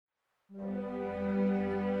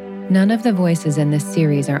None of the voices in this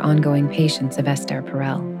series are ongoing patients of Esther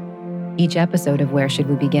Perel. Each episode of Where Should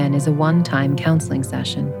We Begin is a one-time counseling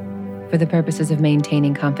session. For the purposes of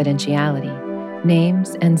maintaining confidentiality,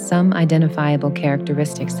 names and some identifiable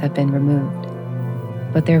characteristics have been removed.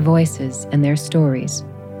 But their voices and their stories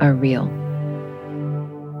are real.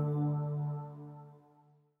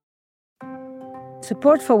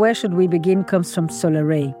 Support for Where Should We Begin comes from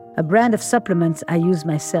Solaray, a brand of supplements I use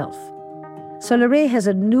myself. Solaray has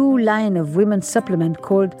a new line of women's supplement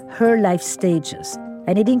called Her Life Stages,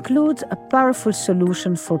 and it includes a powerful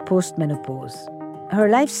solution for postmenopause. Her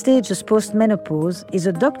Life Stages Postmenopause is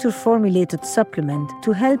a doctor-formulated supplement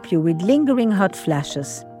to help you with lingering hot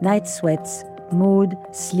flashes, night sweats, mood,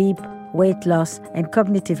 sleep, weight loss, and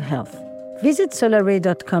cognitive health. Visit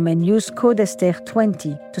Solaray.com and use code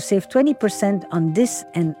ESTHER20 to save 20% on this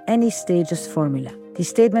and any Stages formula. These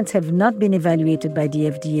statements have not been evaluated by the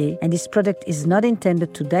FDA, and this product is not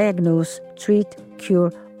intended to diagnose, treat,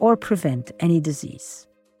 cure, or prevent any disease.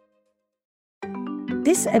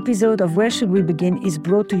 This episode of Where Should We Begin is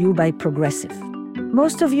brought to you by Progressive.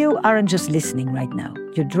 Most of you aren't just listening right now.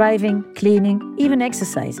 You're driving, cleaning, even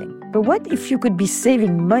exercising. But what if you could be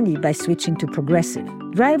saving money by switching to Progressive?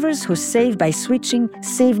 Drivers who save by switching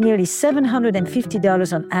save nearly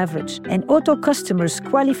 $750 on average, and auto customers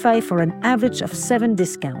qualify for an average of 7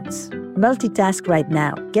 discounts. Multitask right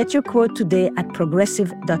now. Get your quote today at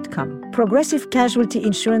Progressive.com. Progressive Casualty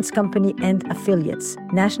Insurance Company and Affiliates.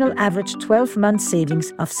 National average 12-month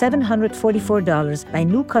savings of $744 by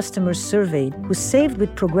new customers surveyed who saved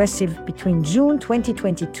with Progressive between June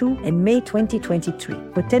 2022 and May 2023.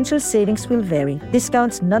 Potential savings will vary.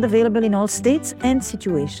 Discounts not available in all states and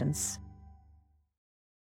situations.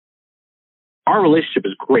 Our relationship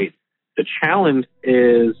is great. The challenge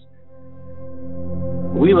is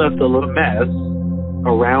we left a little mess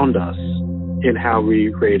around us in how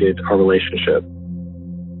we created our relationship.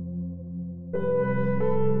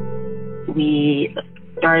 We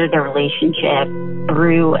started a relationship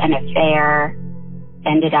through an affair,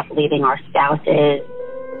 ended up leaving our spouses.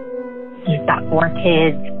 He's got 4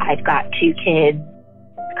 kids. I've got 2 kids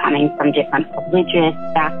coming from different religious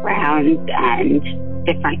backgrounds and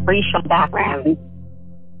different racial backgrounds.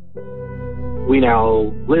 We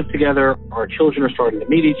now live together. Our children are starting to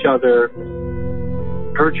meet each other.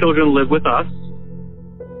 Her children live with us.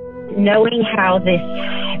 Knowing how this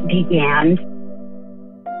began,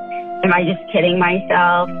 am I just kidding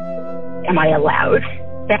myself? Am I allowed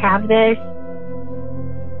to have this?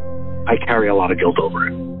 I carry a lot of guilt over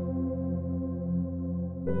it.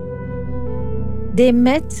 They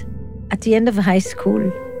met at the end of high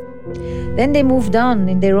school. Then they moved on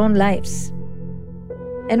in their own lives.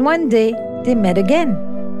 And one day, they met again.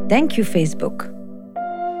 Thank you, Facebook.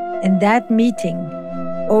 And that meeting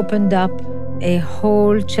opened up a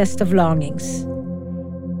whole chest of longings.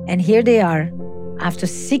 And here they are, after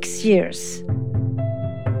 6 years.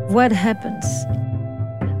 What happens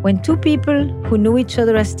when 2 people who knew each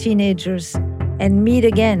other as teenagers and meet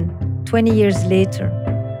again 20 years later,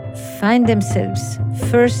 find themselves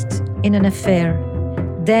first in an affair,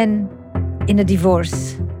 then in a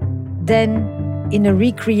divorce, then in a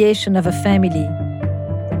recreation of a family,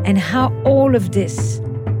 and how all of this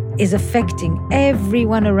is affecting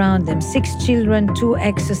everyone around them, 6 children, 2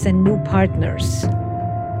 exes, and new partners,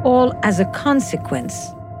 all as a consequence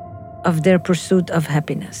of their pursuit of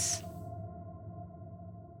happiness.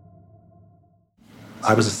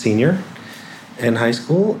 I was a senior in high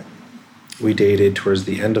school. We dated towards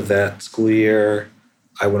the end of that school year.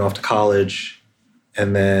 I went off to college,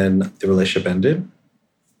 and then the relationship ended,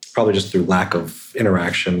 probably just through lack of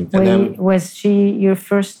interaction. And then, was she your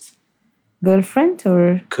first girlfriend,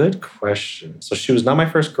 or? Good question. So she was not my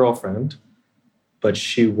first girlfriend, but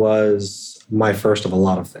she was my first of a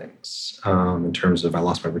lot of things, in terms of I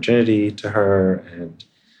lost my virginity to her, and,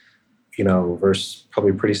 verse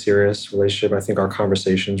probably pretty serious relationship. I think our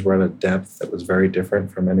conversations were at a depth that was very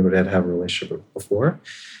different from anybody I'd had a relationship with before.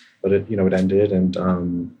 But it ended, and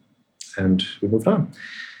we moved on.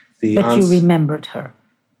 But you remembered her.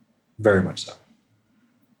 Very much so.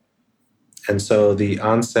 And so the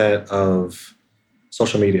onset of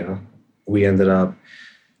social media, we ended up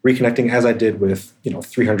reconnecting, as I did with,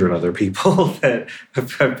 300 other people that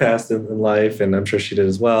have passed in life, and I'm sure she did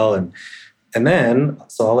as well. And then,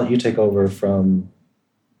 so I'll let you take over from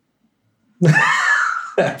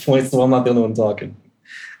that point, so I'm not the only one talking.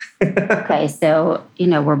 Okay, so,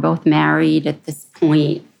 we're both married at this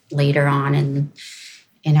point later on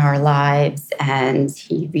in our lives, and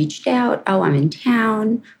he reached out, I'm in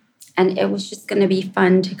town, and it was just going to be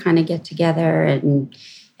fun to kind of get together,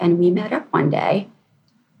 and we met up one day.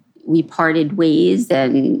 We parted ways,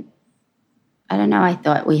 and I don't know, I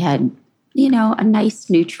thought we had, a nice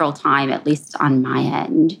neutral time, at least on my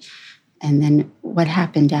end. And then what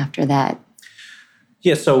happened after that?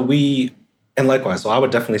 Yeah, and likewise, so I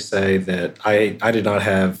would definitely say that I did not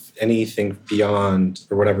have anything beyond,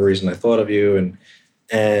 for whatever reason, I thought of you.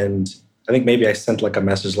 And I think maybe I sent like a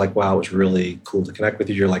message like, wow, it was really cool to connect with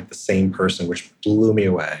you. You're like the same person, which blew me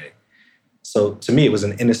away. So to me, it was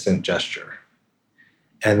an innocent gesture.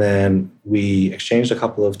 And then we exchanged a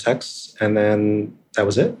couple of texts, and then that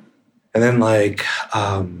was it. And then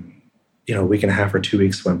a week and a half or 2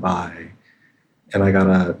 weeks went by, and I got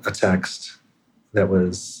a text that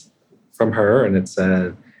was from her, and it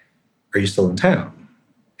said, "Are you still in town?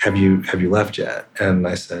 Have you left yet?" And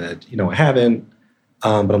I said, "I haven't,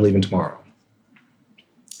 but I'm leaving tomorrow."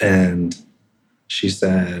 And she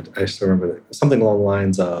said, I still remember something along the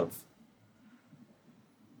lines of,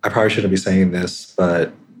 "I probably shouldn't be saying this,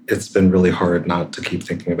 but it's been really hard not to keep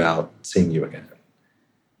thinking about seeing you again."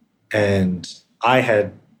 And I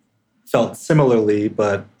had felt similarly,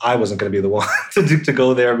 but I wasn't going to be the one to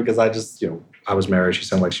go there because I just, I was married. She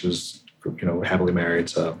sounded like she was, happily married.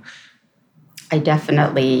 So I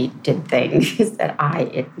definitely did things that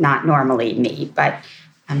it's not normally me, but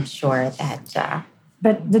I'm sure that...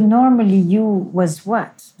 But the normally you was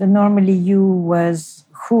what? The normally you was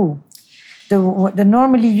who? The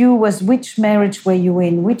normally you was which marriage were you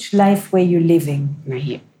in? Which life were you living?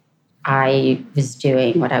 Right. I was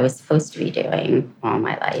doing what I was supposed to be doing all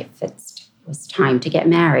my life. It was time to get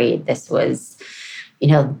married. This was,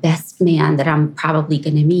 the best man that I'm probably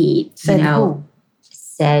going to meet. Said who?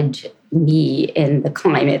 Said me in the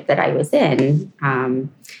climate that I was in.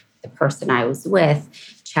 The person I was with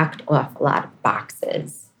checked off a lot of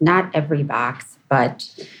boxes. Not every box, but,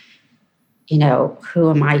 who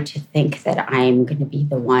am I to think that I'm going to be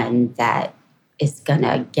the one that is going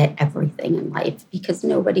to get everything in life? Because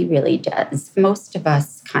nobody really does. Most of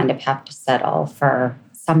us kind of have to settle for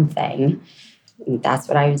something. And that's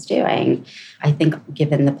what I was doing. I think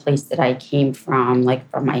given the place that I came from, like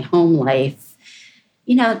from my home life,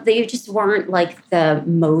 they just weren't like the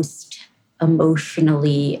most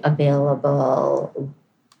emotionally available.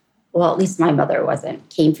 Well, at least my mother wasn't.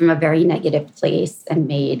 Came from a very negative place and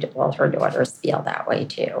made all her daughters feel that way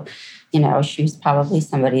too. She was probably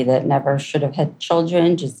somebody that never should have had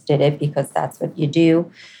children, just did it because that's what you do.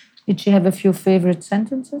 Did she have a few favorite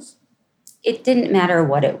sentences? It didn't matter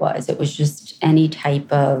what it was. It was just any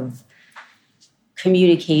type of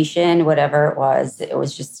communication, whatever it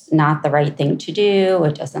was just not the right thing to do.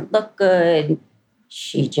 It doesn't look good.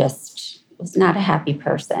 She just was not a happy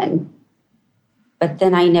person. But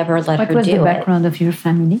then I never let her do it. What was the background of your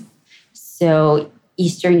family? So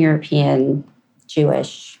Eastern European,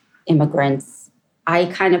 Jewish immigrants. I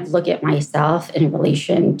kind of look at myself in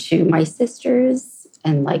relation to my sisters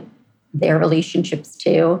and like their relationships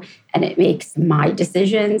too. And it makes my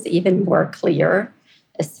decisions even more clear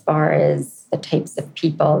as far as the types of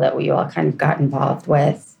people that we all kind of got involved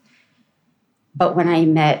with. But when I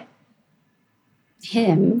met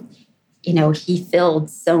him, he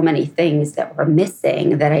filled so many things that were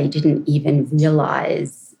missing that I didn't even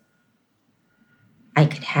realize I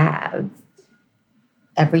could have.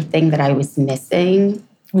 Everything that I was missing,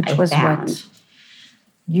 which was found. What?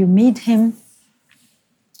 You meet him.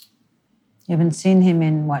 You haven't seen him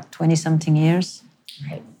in 20-something years?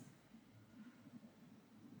 Right.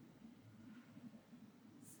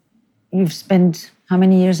 You've spent, how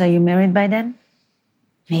many years are you married by then?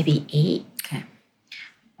 Maybe 8. Okay.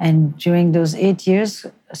 And during those 8 years,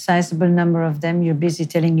 a sizable number of them, you're busy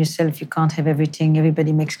telling yourself you can't have everything.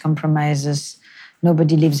 Everybody makes compromises.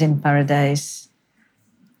 Nobody lives in paradise.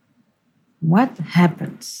 What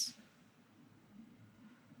happens?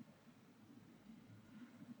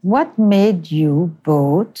 What made you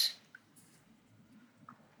both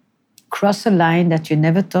cross a line that you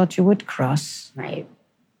never thought you would cross? Right.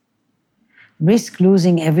 Risk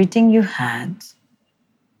losing everything you had.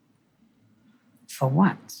 For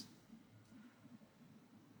what?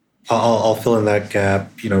 I'll fill in that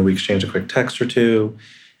gap. We exchanged a quick text or two,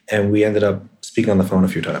 and we ended up speaking on the phone a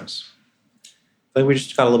few times. I think we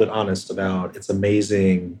just got a little bit honest about, it's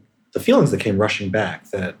amazing, the feelings that came rushing back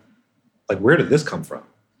that, like, where did this come from?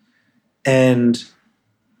 And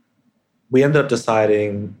we ended up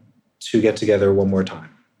deciding to get together one more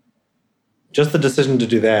time. Just the decision to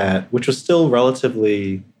do that, which was still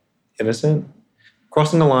relatively innocent,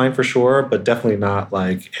 crossing the line for sure, but definitely not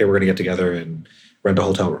like, hey, we're going to get together and rent a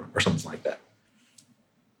hotel room or something like that.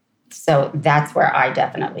 So that's where I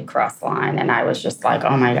definitely crossed the line. And I was just like,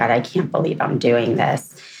 oh my God, I can't believe I'm doing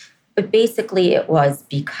this. But basically it was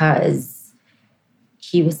because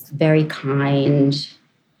he was very kind.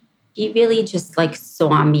 He really just like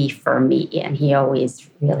saw me for me, and he always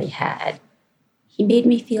really had. He made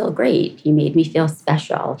me feel great. He made me feel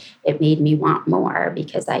special. It made me want more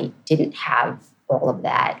because I didn't have all of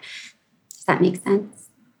that. Does that make sense?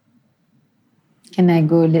 Can I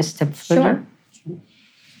go a step further? Sure.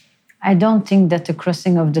 I don't think that the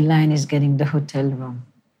crossing of the line is getting the hotel room.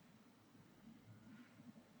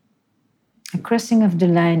 A crossing of the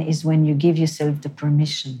line is when you give yourself the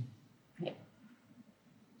permission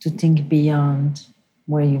to think beyond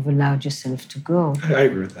where you've allowed yourself to go. I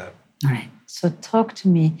agree with that. All right. So talk to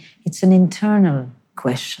me. It's an internal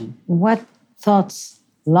question. What thoughts,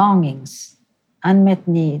 longings, unmet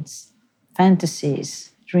needs,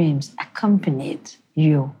 fantasies, dreams accompanied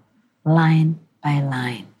you line by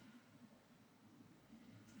line?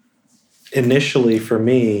 Initially, for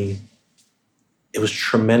me, it was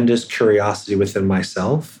tremendous curiosity within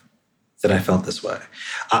myself that I felt this way.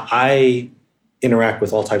 I interact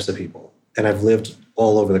with all types of people, and I've lived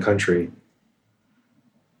all over the country,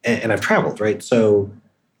 and I've traveled, right? So,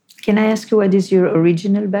 can I ask you what is your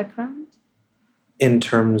original background? In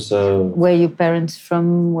terms of where your parents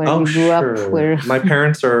from, where you grew up, where my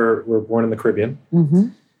parents were born in the Caribbean,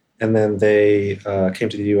 and then they came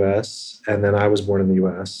to the U.S., and then I was born in the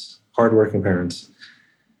U.S. Hardworking parents,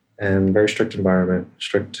 and very strict environment,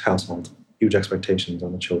 strict household, huge expectations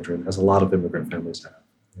on the children, as a lot of immigrant families have.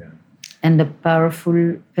 Yeah. And the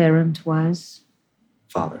powerful parent was?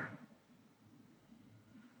 Father.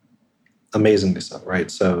 Amazingly so, right?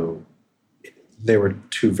 So they were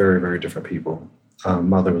two very, very different people.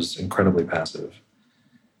 Mother was incredibly passive,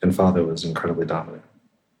 and father was incredibly dominant.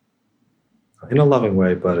 In a loving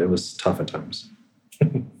way, but it was tough at times.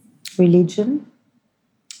 Religion?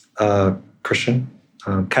 Christian,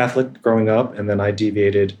 Catholic growing up, and then I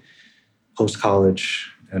deviated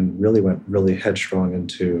post-college and went really headstrong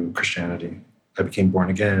into Christianity. I became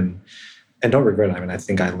born again, and don't regret it. I mean, I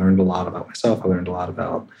think I learned a lot about myself. I learned a lot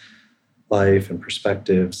about life and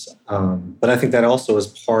perspectives. But I think that also is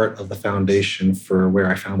part of the foundation for where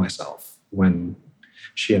I found myself when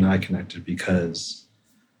she and I connected, because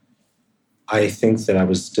I think that I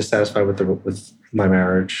was dissatisfied with my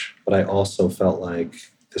marriage, but I also felt like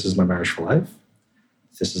this is my marriage for life.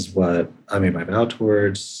 This is what I made my vow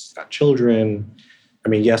towards, got children. I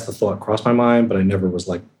mean, yes, the thought crossed my mind, but I never was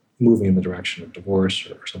like moving in the direction of divorce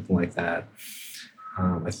or something like that.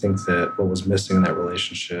 I think that what was missing in that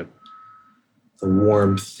relationship, the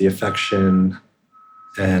warmth, the affection,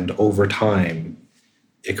 and over time,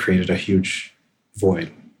 it created a huge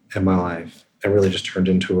void in my life. It really just turned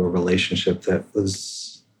into a relationship that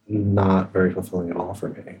was not very fulfilling at all for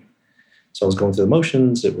me. So I was going through the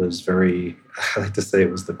motions. It was very, I like to say it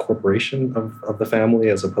was the corporation of the family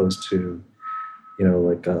as opposed to,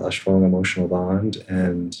 like a strong emotional bond.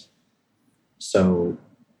 And so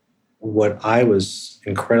what I was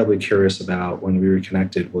incredibly curious about when we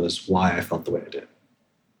reconnected was why I felt the way I did.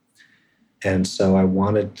 And so I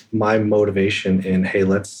wanted, my motivation in, hey,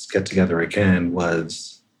 let's get together again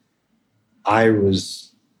was, I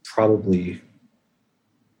was probably,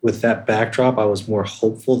 with that backdrop, I was more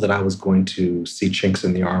hopeful that I was going to see chinks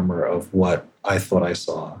in the armor of what I thought I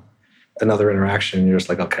saw. Another interaction, you're just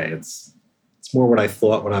like, okay, it's more what I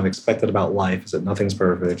thought, what I've expected about life is that nothing's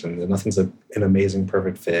perfect and that nothing's an amazing,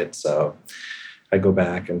 perfect fit. So I go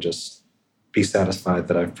back and just be satisfied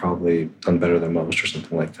that I've probably done better than most or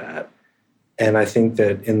something like that. And I think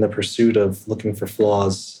that in the pursuit of looking for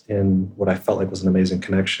flaws in what I felt like was an amazing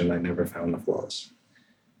connection, I never found the flaws.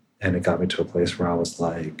 And it got me to a place where I was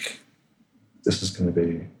like, this is going to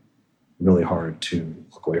be really hard to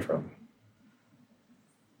look away from.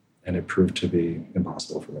 And it proved to be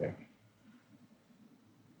impossible for me.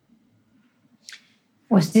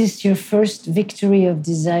 Was this your first victory of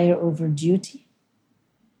desire over duty?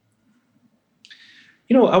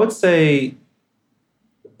 I would say,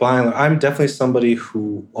 by and large, I'm definitely somebody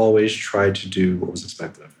who always tried to do what was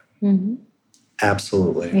expected of me. Mm-hmm.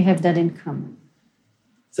 Absolutely. We have that in common.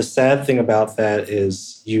 The sad thing about that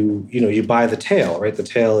is you buy the tale, right? The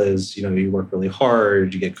tale is, you work really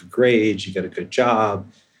hard, you get good grades, you get a good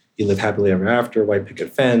job, you live happily ever after, white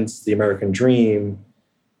picket fence, the American dream.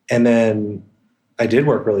 And then I did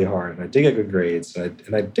work really hard and I did get good grades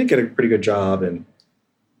and I did get a pretty good job and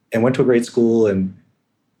went to a great school. And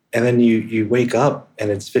then you wake up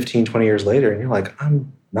and it's 15, 20 years later and you're like,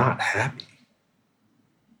 I'm not happy.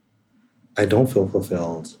 I don't feel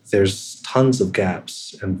fulfilled. There's tons of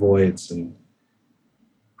gaps and voids, and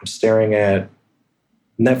I'm staring at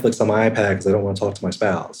Netflix on my iPad because I don't want to talk to my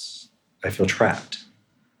spouse. I feel trapped.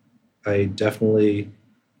 I definitely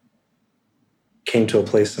came to a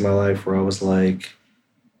place in my life where I was like,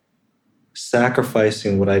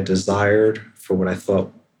 sacrificing what I desired for what I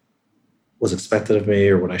thought was expected of me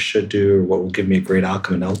or what I should do or what will give me a great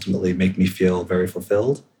outcome and ultimately make me feel very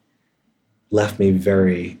fulfilled left me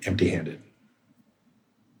very empty-handed.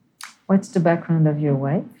 What's the background of your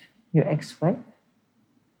wife, your ex-wife?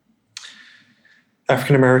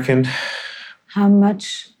 African-American. How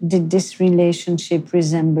much did this relationship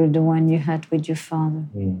resemble the one you had with your father?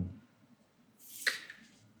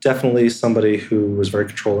 Definitely somebody who was very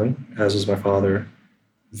controlling, as was my father.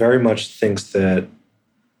 Very much thinks that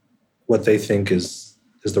what they think is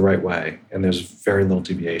the right way, and there's very little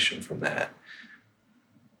deviation from that.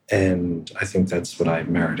 And I think that's what I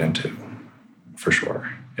married into, for sure.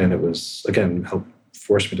 And it was, again, helped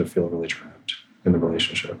force me to feel really trapped in the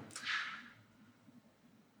relationship.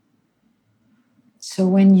 So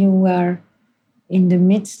when you are in the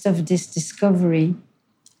midst of this discovery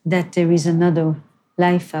that there is another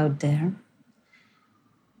life out there,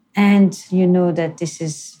 and you know that this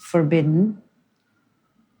is forbidden,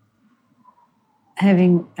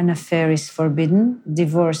 having an affair is forbidden,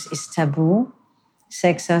 divorce is taboo,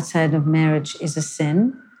 sex outside of marriage is a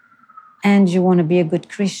sin, and you want to be a good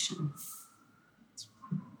Christian. It's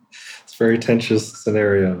a very tense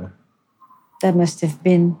scenario. That must have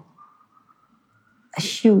been a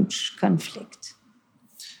huge conflict.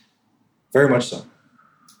 Very much so.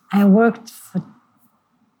 I worked for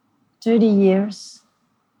 30 years.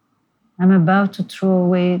 I'm about to throw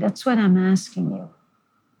away. That's what I'm asking you.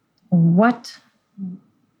 What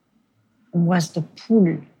was the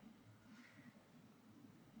pull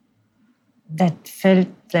that felt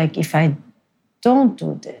like if I don't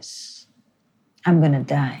do this, I'm going to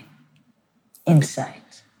die inside?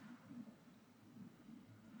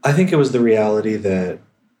 I think it was the reality that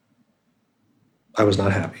I was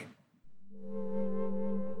not happy.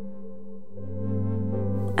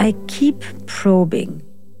 I keep probing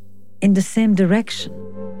in the same direction.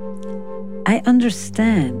 I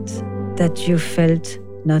understand that you felt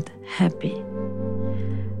not happy,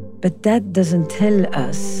 but that doesn't tell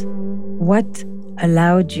us what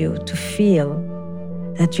allowed you to feel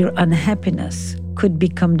that your unhappiness could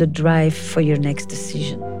become the drive for your next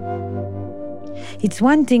decision. It's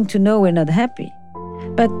one thing to know we're not happy,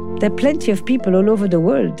 but there are plenty of people all over the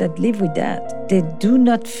world that live with that. They do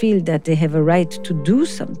not feel that they have a right to do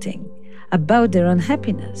something about their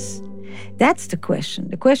unhappiness. That's the question.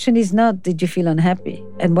 The question is not, did you feel unhappy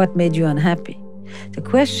and what made you unhappy? The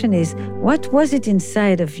question is, what was it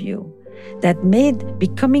inside of you that made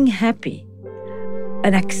becoming happy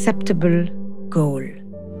an acceptable goal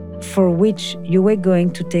for which you were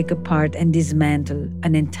going to take apart and dismantle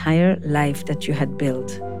an entire life that you had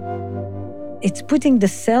built? It's putting the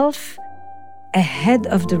self ahead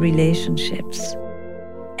of the relationships.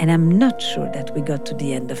 And I'm not sure that we got to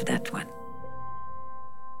the end of that one.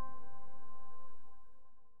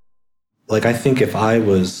 Like, I think if I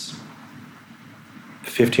was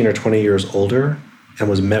 15 or 20 years older and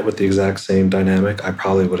was met with the exact same dynamic, I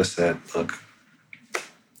probably would have said, look,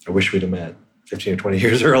 I wish we'd have met 15 or 20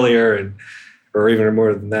 years earlier, or even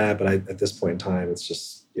more than that. But at this point in time, it's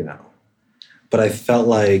just, But I felt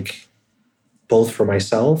like both for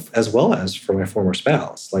myself as well as for my former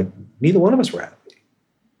spouse, like neither one of us were happy.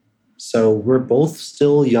 So we're both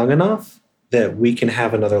still young enough that we can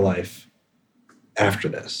have another life after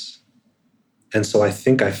this. And so I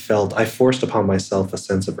think I forced upon myself a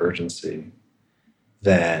sense of urgency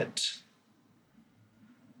that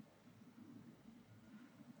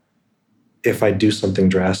if I do something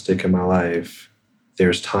drastic in my life,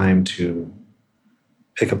 there's time to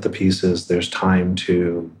pick up the pieces. There's time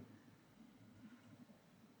to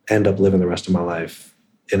end up living the rest of my life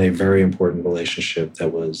in a very important relationship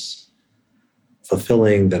that was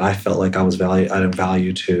fulfilling, that I felt like I added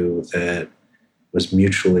value to, that was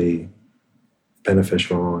mutually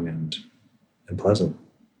beneficial and pleasant.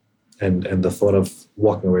 And the thought of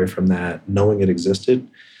walking away from that, knowing it existed,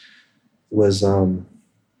 was I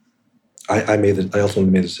ultimately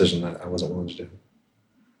made the decision that I wasn't willing to do.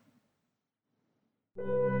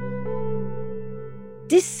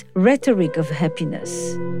 This rhetoric of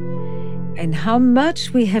happiness and how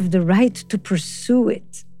much we have the right to pursue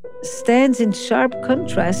it stands in sharp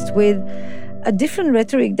contrast with a different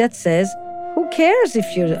rhetoric that says, who cares if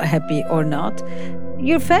you're happy or not?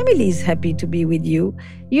 Your family is happy to be with you.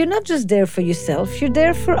 You're not just there for yourself, you're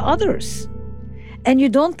there for others. And you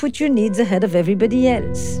don't put your needs ahead of everybody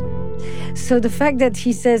else. So the fact that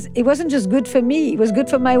he says, it wasn't just good for me, it was good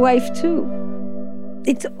for my wife too.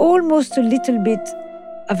 It's almost a little bit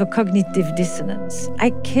of a cognitive dissonance.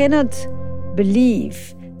 I cannot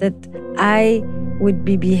believe that I would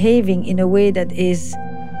be behaving in a way that is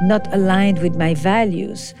not aligned with my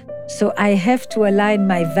values So I have to align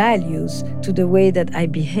my values to the way that I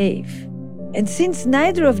behave. And since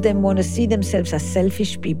neither of them want to see themselves as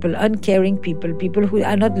selfish people, uncaring people, people who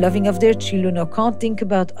are not loving of their children or can't think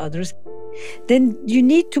about others, then you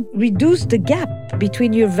need to reduce the gap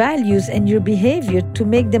between your values and your behavior to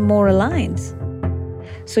make them more aligned.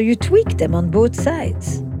 So you tweak them on both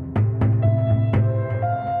sides.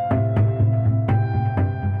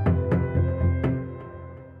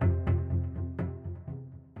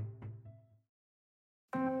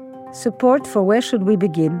 Support for Where Should We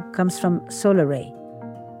Begin comes from Solaray.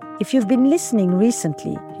 If you've been listening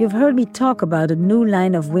recently, you've heard me talk about a new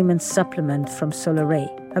line of women's supplement from Solaray,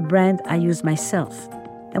 a brand I use myself.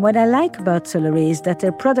 And what I like about Solaray is that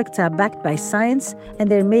their products are backed by science and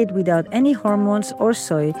they're made without any hormones or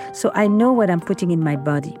soy, so I know what I'm putting in my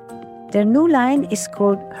body. Their new line is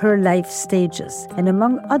called Her Life Stages, and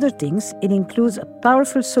among other things, it includes a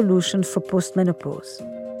powerful solution for postmenopause.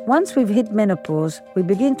 Once we've hit menopause, we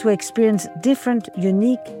begin to experience different,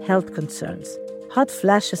 unique health concerns. Hot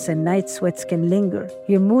flashes and night sweats can linger,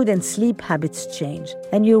 your mood and sleep habits change,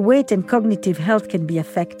 and your weight and cognitive health can be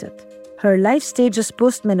affected. Her Life Stages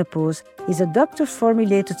Postmenopause is a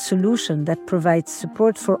doctor-formulated solution that provides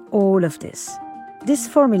support for all of this. This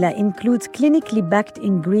formula includes clinically backed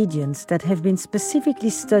ingredients that have been specifically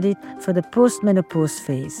studied for the postmenopause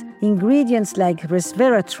phase, ingredients like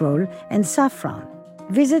resveratrol and saffron.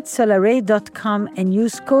 Visit Solaray.com and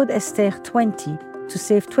use code Esther20 to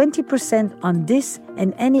save 20% on this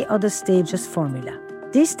and any other stages formula.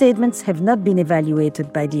 These statements have not been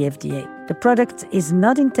evaluated by the FDA. The product is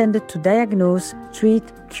not intended to diagnose, treat,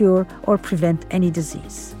 cure, or prevent any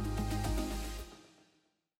disease.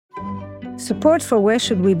 Support for Where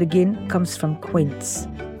Should We Begin comes from Quince.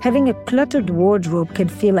 Having a cluttered wardrobe can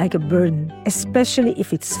feel like a burden, especially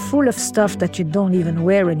if it's full of stuff that you don't even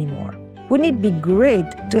wear anymore. Wouldn't it be great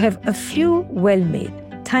to have a few well-made,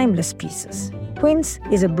 timeless pieces? Quince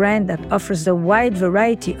is a brand that offers a wide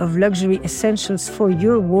variety of luxury essentials for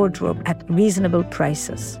your wardrobe at reasonable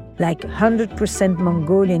prices, like 100%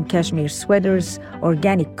 Mongolian cashmere sweaters,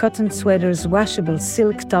 organic cotton sweaters, washable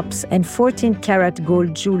silk tops, and 14-karat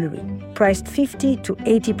gold jewelry, priced 50 to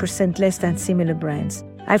 80% less than similar brands.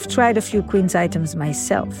 I've tried a few Quince items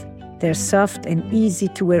myself. Their soft and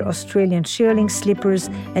easy-to-wear Australian shearling slippers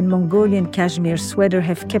and Mongolian cashmere sweater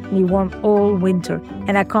have kept me warm all winter,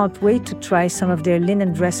 and I can't wait to try some of their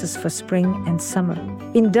linen dresses for spring and summer.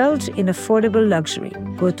 Indulge in affordable luxury.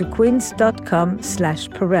 Go to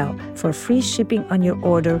quince.com/Perel for free shipping on your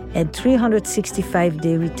order and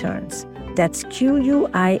 365-day returns. That's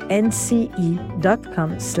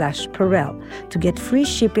QUINCE.com/Perel to get free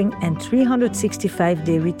shipping and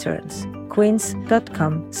 365-day returns.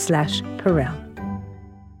 quince.com/Perel.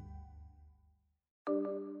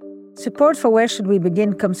 Support for Where Should We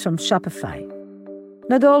Begin comes from Shopify.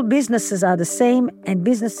 Not all businesses are the same, and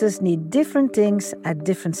businesses need different things at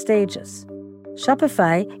different stages.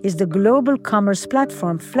 Shopify is the global commerce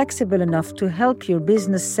platform flexible enough to help your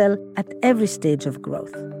business sell at every stage of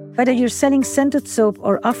growth. Whether you're selling scented soap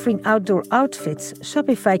or offering outdoor outfits,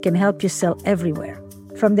 Shopify can help you sell everywhere.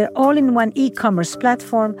 From their all-in-one e-commerce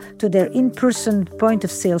platform to their in-person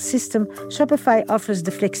point-of-sale system, Shopify offers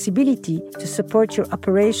the flexibility to support your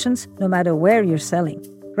operations no matter where you're selling.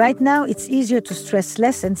 Right now, it's easier to stress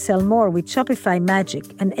less and sell more with Shopify Magic,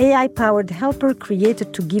 an AI-powered helper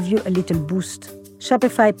created to give you a little boost.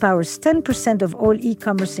 Shopify powers 10% of all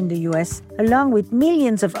e-commerce in the US, along with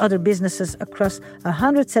millions of other businesses across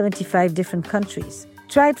 175 different countries.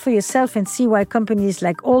 Try it for yourself and see why companies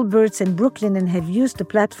like Allbirds and Brooklinen have used the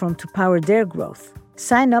platform to power their growth.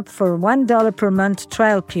 Sign up for a $1 per month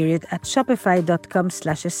trial period at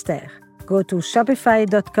shopify.com/Esther. Go to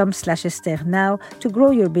shopify.com/Esther now to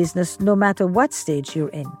grow your business no matter what stage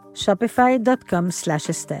you're in.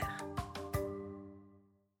 Shopify.com/Esther.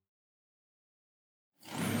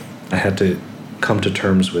 I had to come to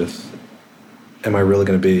terms with, am I really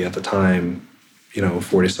going to be at the time,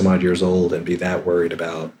 40 some odd years old and be that worried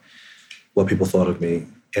about what people thought of me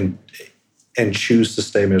and choose to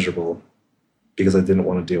stay miserable because I didn't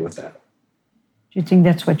want to deal with that. Do you think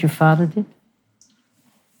that's what your father did?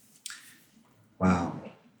 Wow.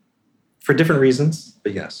 For different reasons,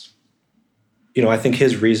 but yes. I think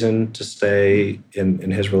his reason to stay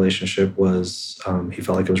in his relationship was he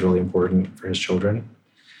felt like it was really important for his children.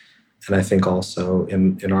 And I think also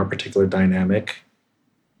in our particular dynamic,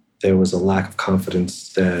 there was a lack of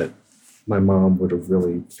confidence that my mom would have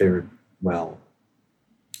really fared well.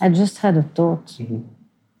 I just had a thought. Mm-hmm.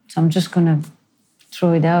 So I'm just going to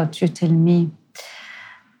throw it out. You tell me.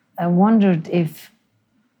 I wondered if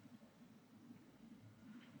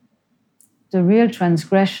the real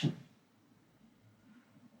transgression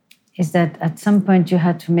is that at some point you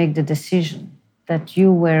had to make the decision that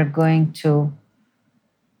you were going to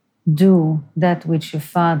do that which your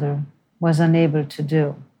father was unable to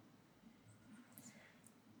do,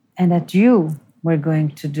 and that you were going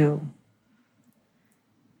to do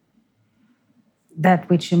that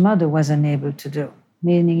which your mother was unable to do,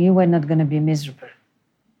 meaning you were not going to be miserable.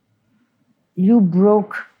 You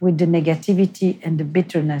broke with the negativity and the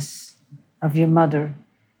bitterness of your mother,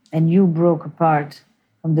 and you broke apart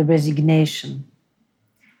from the resignation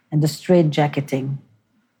and the straitjacketing.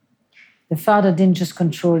 The father didn't just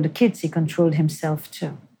control the kids, he controlled himself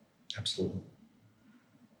too. Absolutely.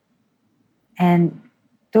 And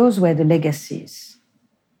those were the legacies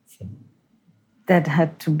that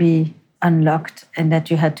had to be unlocked and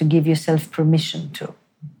that you had to give yourself permission to,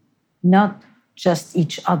 not just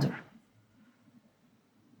each other.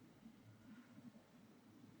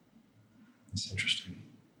 That's interesting.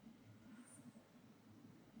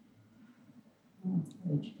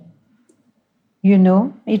 You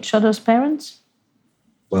know each other's parents?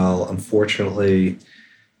 Well, unfortunately,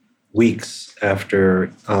 weeks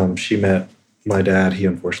after she met my dad, he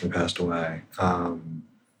unfortunately passed away.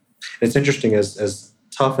 It's interesting, as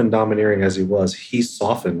tough and domineering as he was, he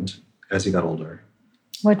softened as he got older.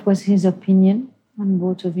 What was his opinion on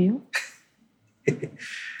both of you?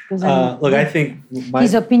 Look, I think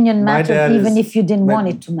his opinion mattered even if you didn't want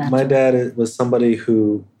it to matter. My dad was somebody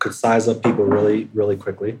who could size up people really, really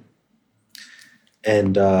quickly.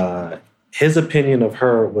 And his opinion of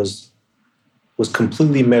her was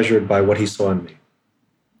completely measured by what he saw in me.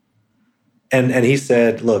 And he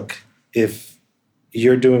said, look, if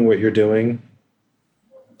you're doing what you're doing,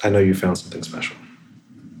 I know you found something special.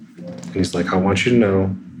 And he's like, I want you to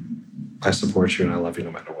know I support you and I love you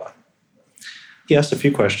no matter what. He asked a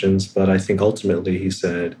few questions, but I think ultimately he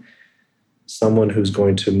said, someone who's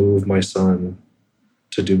going to move my son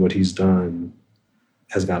to do what he's done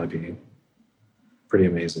has got to be pretty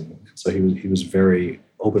amazing. So he was very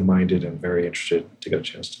open-minded and very interested to get a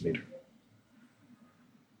chance to meet her.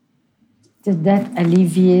 Did that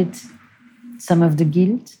alleviate some of the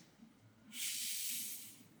guilt?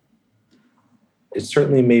 It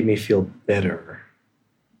certainly made me feel better.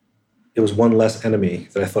 It was one less enemy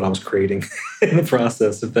that I thought I was creating in the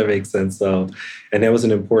process, if that makes sense. So, and that was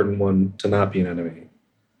an important one, to not be an enemy.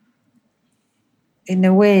 In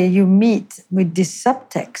a way, you meet with this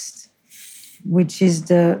subtext, which is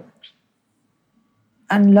the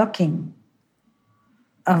unlocking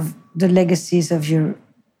of the legacies of your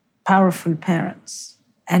powerful parents,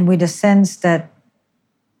 and with a sense that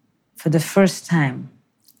for the first time,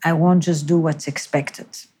 I won't just do what's expected.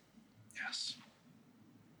 Yes.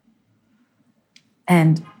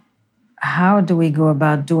 And how do we go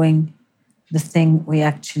about doing the thing we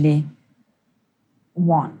actually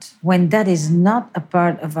want when that is not a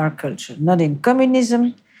part of our culture, not in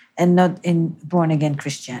communism and not in born-again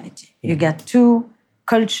Christianity? Mm-hmm. You got two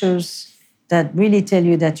cultures that really tell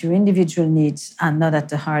you that your individual needs are not at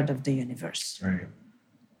the heart of the universe. Right.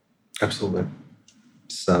 Absolutely.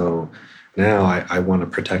 So now I want to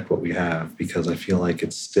protect what we have because I feel like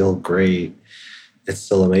it's still great. It's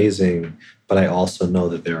still amazing. But I also know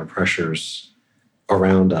that there are pressures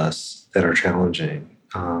around us that are challenging.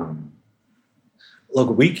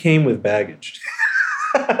 Look, we came with baggage.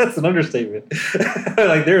 That's an understatement.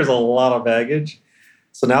 Like, there's a lot of baggage.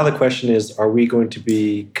 So now the question is, are we going to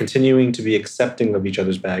be continuing to be accepting of each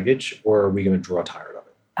other's baggage, or are we going to draw tired of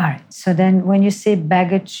it? All right. So then when you say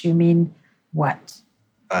baggage, you mean what?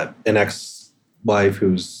 An ex-wife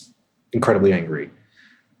who's incredibly angry.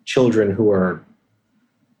 Children who are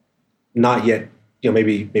not yet,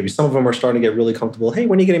 maybe some of them are starting to get really comfortable. Hey,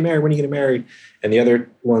 when are you getting married? When are you getting married? And the other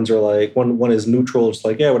ones are like, one is neutral, just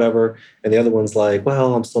like, yeah, whatever. And the other one's like,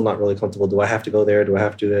 well, I'm still not really comfortable. Do I have to go there? Do I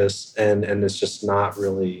have to do this? And it's just not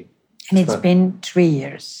really. And it's been 3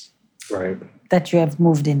 years. Right. That you have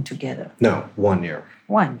moved in together. No, 1 year.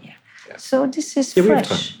 1 year. Yeah. So this is fresh. We have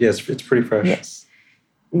time. Yes, it's pretty fresh. Yes.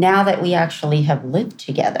 Now that we actually have lived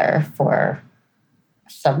together for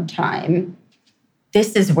some time,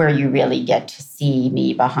 this is where you really get to see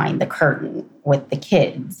me behind the curtain with the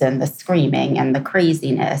kids and the screaming and the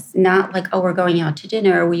craziness. Not like, oh, we're going out to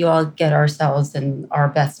dinner. We all get ourselves on our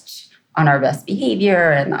best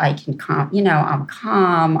behavior, and I can I'm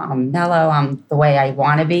calm, I'm mellow, I'm the way I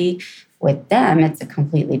want to be. With them, it's a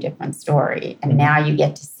completely different story. And now you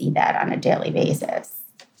get to see that on a daily basis.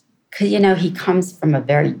 Because, he comes from a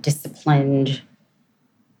very disciplined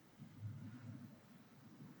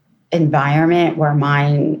environment where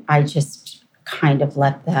I just kind of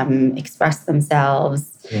let them express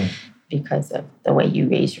themselves. because of the way you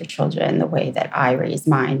raise your children, the way that I raise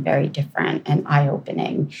mine, very different and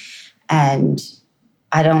eye-opening. And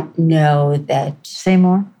I don't know that... Say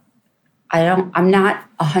more. I'm not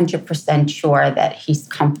 100% sure that he's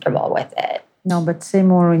comfortable with it. No, but say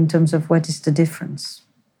more in terms of what is the difference.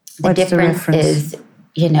 The difference is,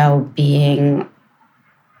 being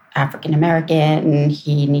African-American,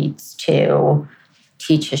 he needs to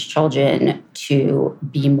teach his children to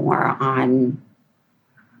be more on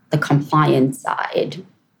the compliance side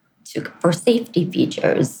for safety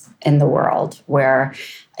features in the world, where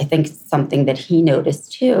I think something that he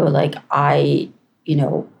noticed too,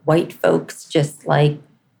 white folks just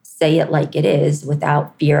say it like it is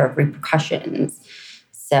without fear of repercussions.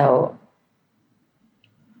 So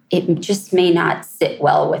it just may not sit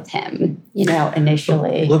well with him,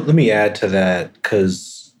 initially. Let me add to that,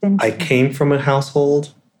 because I came from a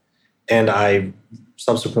household and I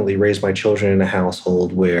subsequently raised my children in a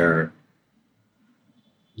household where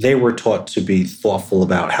they were taught to be thoughtful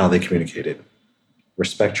about how they communicated.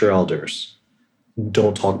 Respect your elders.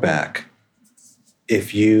 Don't talk back.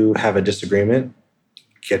 If you have a disagreement,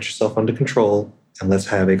 get yourself under control and let's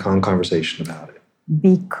have a calm conversation about it.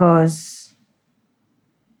 Because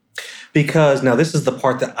now this is the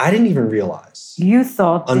part that I didn't even realize. You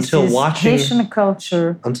thought until this is watching Haitian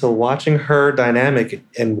culture. Until watching her dynamic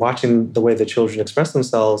and watching the way the children express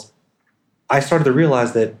themselves, I started to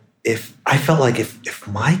realize that if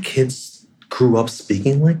my kids grew up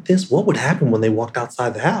speaking like this, what would happen when they walked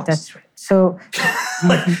outside the house? That's right. So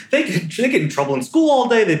they get in trouble in school all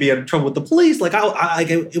day. They'd be in trouble with the police.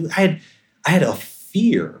 I had a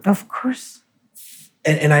fear. Of course.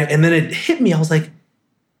 And then it hit me. I was like,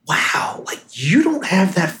 wow, you don't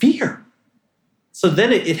have that fear. So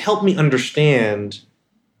then it helped me understand,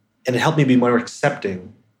 and it helped me be more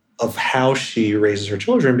accepting of how she raises her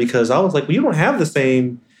children, because I was like, well, you don't have the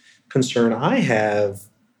same concern I have.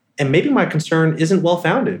 And maybe my concern isn't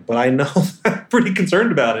well-founded, but I know I'm pretty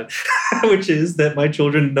concerned about it, which is that my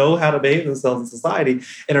children know how to behave themselves in society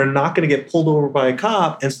and are not going to get pulled over by a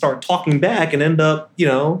cop and start talking back and end up,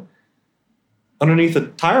 underneath a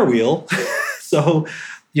tire wheel. So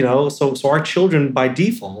our children by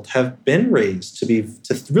default have been raised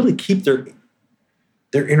to really keep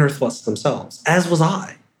their inner thoughts to themselves, as was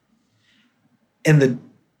I. And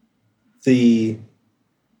the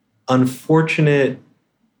unfortunate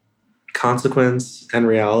consequence and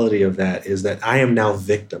reality of that is that I am now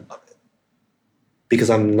victim of it, because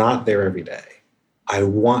I'm not there every day. I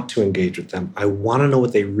want to engage with them. I want to know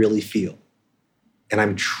what they really feel. And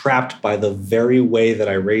I'm trapped by the very way that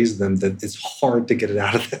I raised them, that it's hard to get it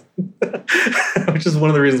out of them, which is one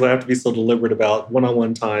of the reasons why I have to be so deliberate about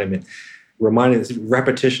one-on-one time and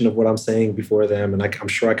repetition of what I'm saying before them. And I'm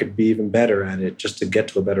sure I could be even better at it just to get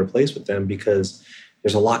to a better place with them, because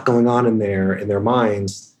there's a lot going on in their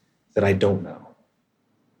minds that I don't know.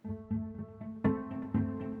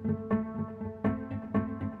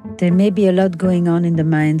 There may be a lot going on in the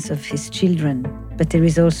minds of his children, but there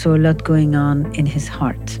is also a lot going on in his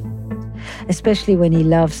heart, especially when he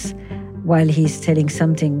laughs while he's telling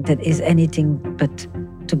something that is anything but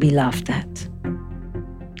to be laughed at.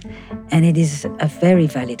 And it is a very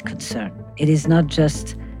valid concern. It is not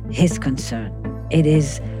just his concern. It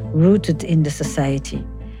is rooted in the society.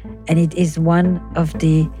 And it is one of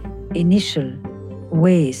the initial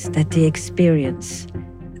ways that they experience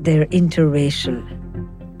their interracial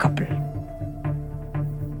couple.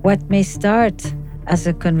 What may start as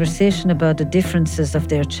a conversation about the differences of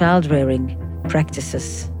their child-rearing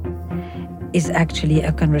practices is actually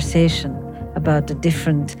a conversation about the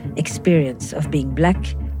different experience of being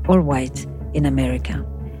Black or white in America,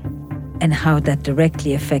 and how that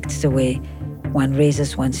directly affects the way one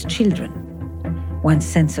raises one's children, one's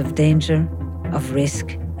sense of danger, of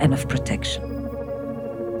risk, and of protection.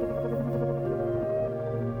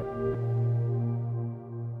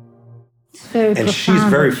 And she's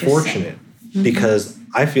very fortunate, because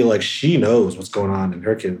I feel like she knows what's going on in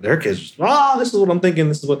her kids. Their kids just, this is what I'm thinking,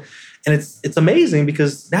 this is what... And it's amazing,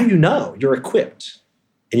 because now you're equipped,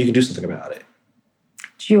 and you can do something about it.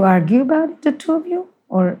 Do you argue about it, the two of you?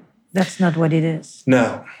 Or that's not what it is?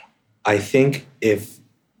 No. I think if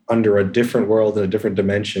under a different world and a different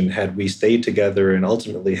dimension, had we stayed together and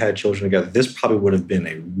ultimately had children together, this probably would have been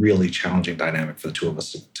a really challenging dynamic for the two of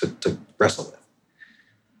us to wrestle with.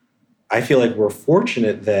 I feel like we're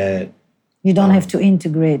fortunate that you don't have to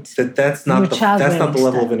integrate. That's not the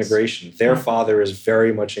level of integration. Their father is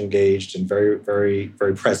very much engaged and very, very,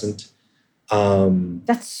 very present.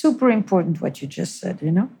 That's super important what you just said,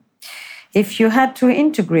 If you had to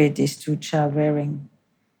integrate these two child-rearing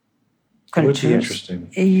cultures, It would be interesting.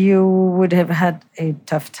 you would have had a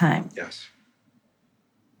tough time. Yes.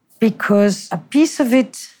 Because a piece of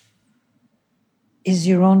it is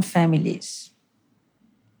your own families.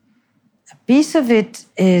 A piece of it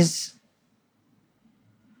is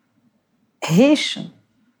Haitian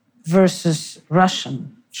versus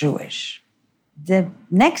Russian Jewish. The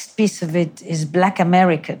next piece of it is Black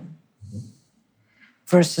American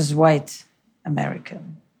versus white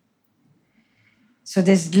American. So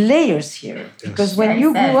there's layers here. Because when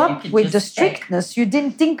you grew up with the strictness, you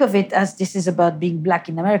didn't think of it as this is about being Black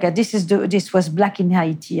in America. This was Black in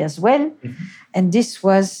Haiti as well. Mm-hmm. And this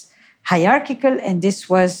was hierarchical, and this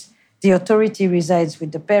was the authority resides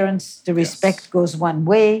with the parents. The respect goes one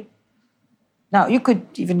way. Now, you could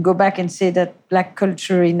even go back and say that Black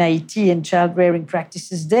culture in Haiti and child rearing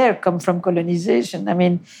practices there come from colonization. I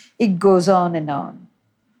mean, it goes on and on.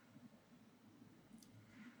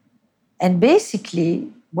 And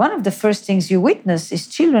basically, one of the first things you witness is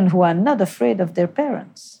children who are not afraid of their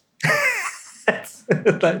parents. That's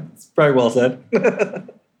very well said.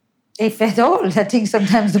 If at all, I think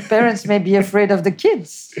sometimes the parents may be afraid of the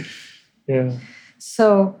kids. Yeah.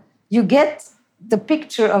 So you get the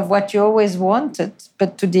picture of what you always wanted,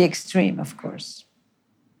 but to the extreme, of course.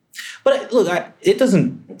 But look, it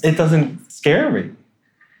doesn't scare me.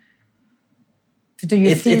 Do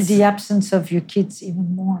you feel the absence of your kids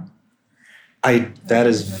even more? That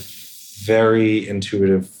is very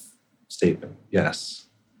intuitive statement, yes.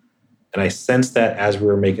 And I sensed that as we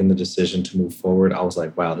were making the decision to move forward, I was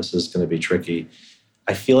like, wow, this is going to be tricky.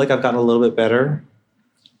 I feel like I've gotten a little bit better,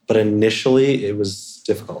 but initially it was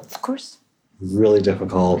difficult. Of course. Really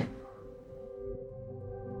difficult.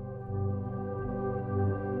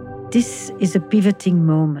 This is a pivoting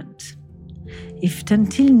moment. If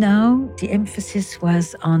until now the emphasis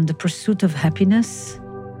was on the pursuit of happiness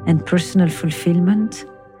and personal fulfillment,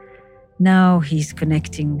 now he's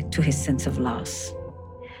connecting to his sense of loss.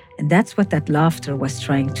 And that's what that laughter was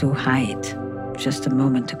trying to hide just a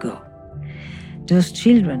moment ago. Those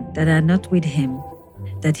children that are not with him,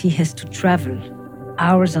 that he has to travel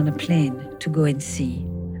hours on a plane to go and see,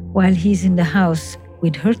 while he's in the house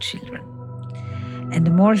with her children. And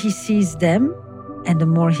the more he sees them, and the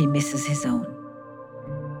more he misses his own.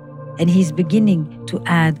 And he's beginning to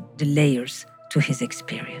add the layers to his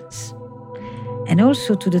experience. And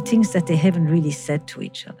also to the things that they haven't really said to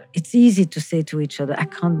each other. It's easy to say to each other, I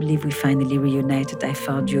can't believe we finally reunited. I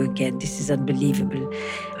found you again. This is unbelievable.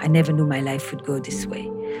 I never knew my life would go this way.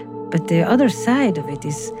 But the other side of it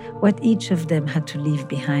is what each of them had to leave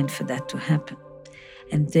behind for that to happen.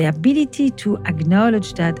 And the ability to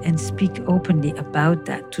acknowledge that and speak openly about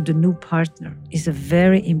that to the new partner is a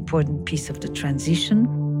very important piece of the transition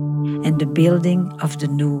and the building of the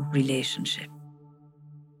new relationship.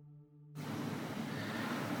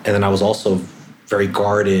 And then I was also very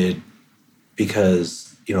guarded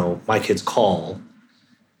because, my kids call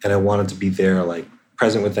and I wanted to be there,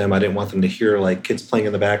 present with them. I didn't want them to hear kids playing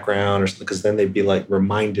in the background or something, because then they'd be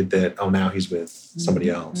reminded that, oh, now he's with somebody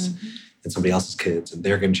else and somebody else's kids, and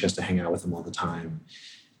they're getting a chance to hang out with him all the time.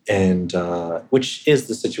 And which is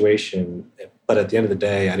the situation. But at the end of the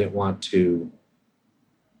day, I didn't want to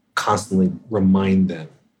constantly remind them.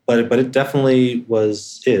 But it definitely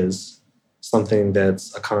is something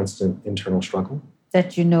that's a constant internal struggle.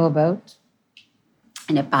 That you know about?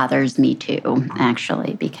 And it bothers me too,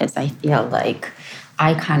 actually, because I feel like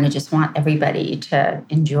I kind of just want everybody to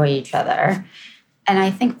enjoy each other. And I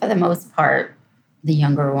think for the most part, the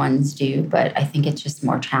younger ones do, but I think it's just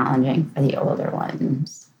more challenging for the older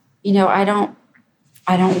ones. I don't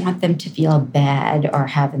want them to feel bad or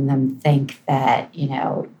having them think that,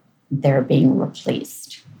 they're being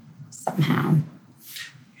replaced somehow.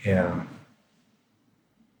 Yeah.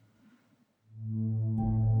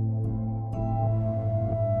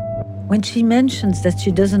 When she mentions that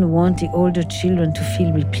she doesn't want the older children to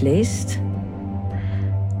feel replaced,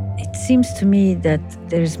 it seems to me that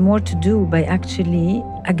there is more to do by actually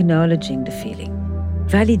acknowledging the feeling,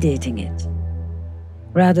 validating it,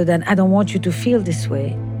 rather than, I don't want you to feel this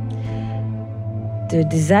way. The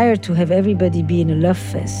desire to have everybody be in a love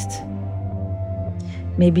fest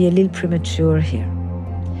may be a little premature here.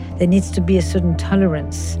 There needs to be a certain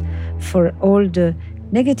tolerance for all the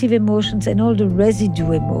negative emotions and all the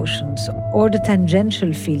residue emotions, or the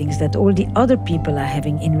tangential feelings that all the other people are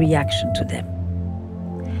having in reaction to them.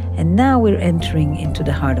 And now we're entering into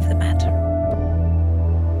the heart of the matter.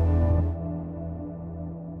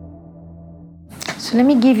 So let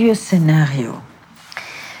me give you a scenario.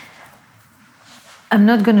 I'm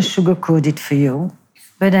not going to sugarcoat it for you,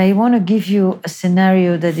 but I want to give you a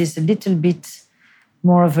scenario that is a little bit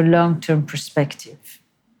more of a long-term perspective.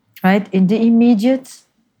 right? In the immediate,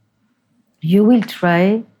 you will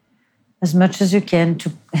try as much as you can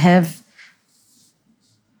to have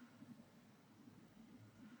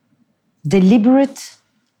deliberate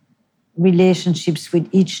relationships with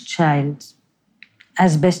each child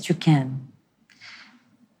as best you can.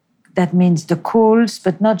 That means the calls,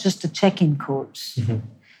 but not just the check-in calls. Mm-hmm.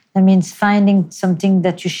 That means finding something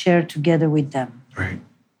that you share together with them. Right.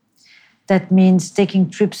 That means taking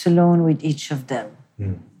trips alone with each of them.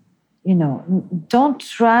 Mm. You know, don't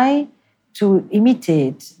try to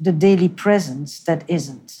imitate the daily presence that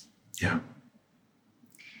isn't. Yeah.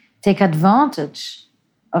 Take advantage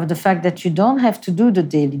of the fact that you don't have to do the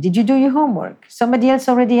daily. Did you do your homework? Somebody else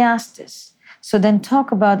already asked this. So then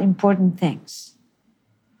talk about important things.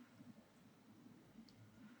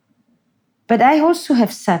 But I also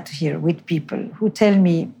have sat here with people who tell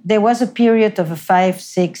me there was a period of 5,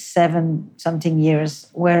 6, 7 something years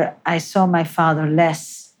where I saw my father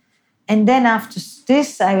less. And then after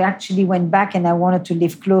this, I actually went back and I wanted to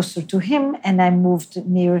live closer to him. And I moved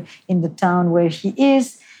near in the town where he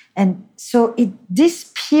is. And so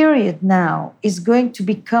this period now is going to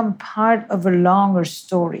become part of a longer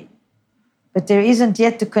story. But there isn't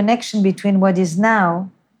yet the connection between what is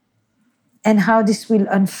now and how this will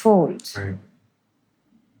unfold. Right.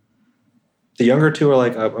 The younger two are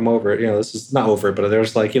like, I'm over it. You know, this is not over it, but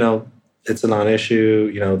there's like, you know, it's a non-issue.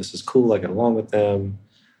 You know, this is cool. I get along with them.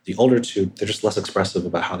 The older two, they're just less expressive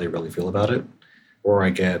about how they really feel about it. Or I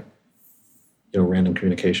get, you know, random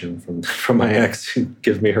communication from my ex who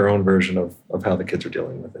gives me her own version of how the kids are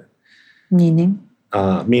dealing with it. Meaning?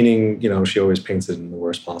 Meaning, you know, she always paints it in the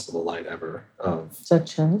worst possible light ever.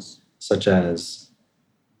 Such as,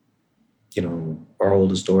 you know, our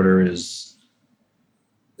oldest daughter is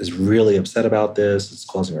really upset about this. It's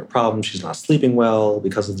causing her problems. She's not sleeping well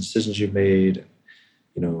because of the decisions you've made.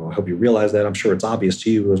 You know, I hope you realize that. I'm sure it's obvious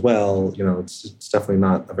to you as well. You know, it's definitely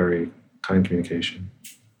not a very kind communication.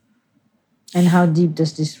 And how deep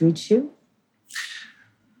does this reach you?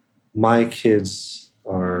 My kids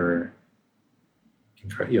are,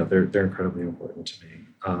 you know, they're incredibly important to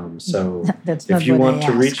me. So that's if you want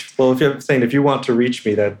to reach, well, if you want to reach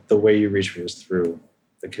me, that the way you reach me is through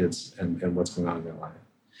the kids and what's going on in their life.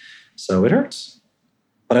 So it hurts,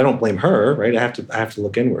 but I don't blame her, right? I have to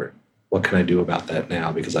look inward. What can I do about that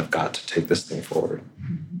now? Because I've got to take this thing forward.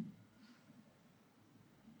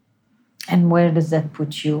 And where does that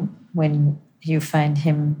put you when you find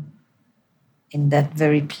him in that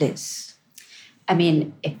very place? I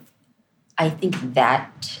mean, I think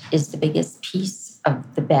that is the biggest piece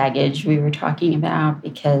of the baggage we were talking about,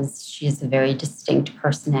 because she has a very distinct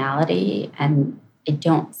personality, and I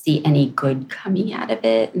don't see any good coming out of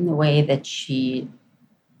it in the way that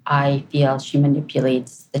I feel she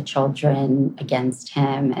manipulates the children against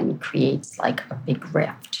him and creates like a big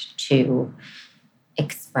rift to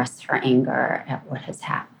express her anger at what has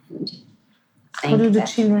happened. How do the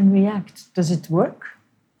children react? Does it work?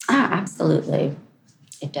 Absolutely.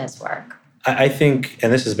 It does work. I think,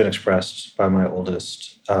 and this has been expressed by my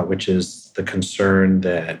oldest, which is the concern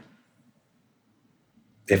that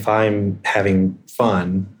if I'm having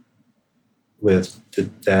fun with the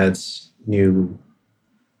dad's new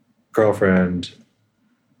girlfriend,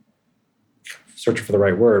 searching for the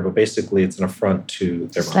right word, but basically it's an affront to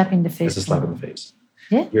their mom. Slap in the face. It's a slap in the face.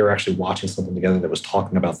 Yeah. We were actually watching something together that was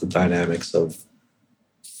talking about the dynamics of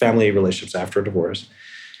family relationships after a divorce.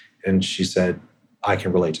 And she said, I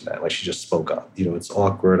can relate to that. Like, she just spoke up. You know, it's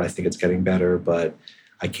awkward. I think it's getting better, but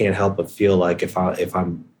I can't help but feel like if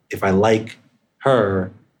I like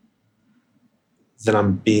her, then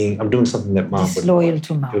I'm doing something that mom would disloyal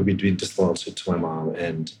to mom. It would be disloyal to my mom.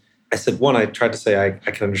 And I said, one, I tried to say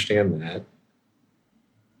I can understand that.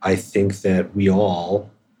 I think that we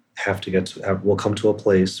all have to we'll come to a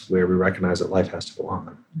place where we recognize that life has to go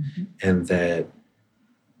on, and that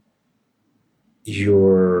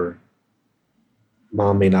your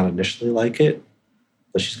mom may not initially like it,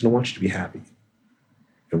 but she's going to want you to be happy,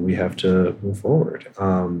 and we have to move forward. That's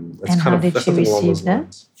and how did she receive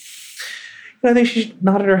that? I think she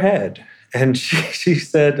nodded her head, and she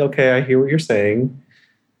said, "Okay, I hear what you're saying.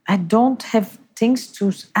 I don't have things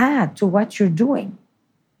to add to what you're doing."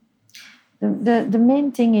 The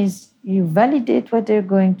main thing is you validate what they're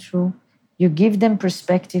going through, you give them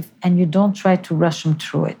perspective, and you don't try to rush them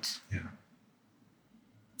through it. Yeah.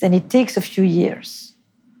 Then it takes a few years,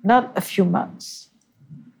 not a few months.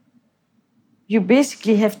 You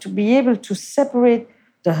basically have to be able to separate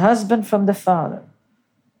the husband from the father.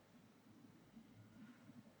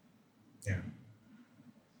 Yeah.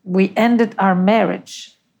 We ended our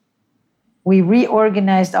marriage. We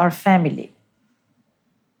reorganized our family.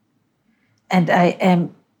 And I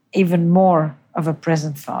am even more of a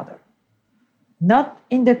present father. Not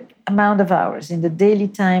in the amount of hours, in the daily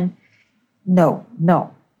time. No,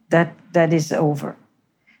 that is over.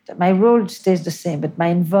 My role stays the same, but my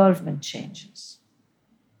involvement changes.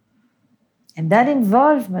 And that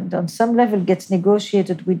involvement on some level gets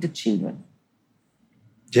negotiated with the children.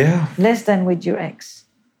 Yeah. Less than with your ex.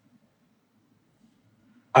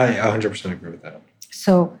 I 100% agree with that.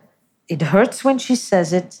 So it hurts when she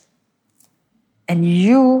says it, and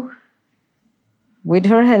you, with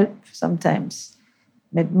her help sometimes,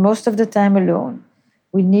 but most of the time alone,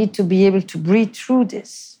 we need to be able to breathe through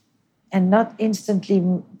this and not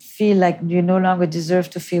instantly feel like you no longer deserve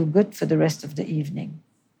to feel good for the rest of the evening.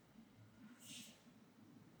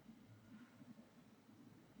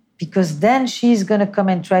 Because then she's going to come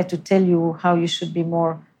and try to tell you how you should be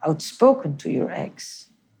more outspoken to your ex.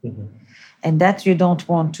 Mm-hmm. And that you don't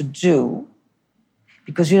want to do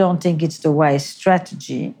because you don't think it's the wise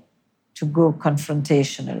strategy to go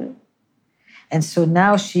confrontational. And so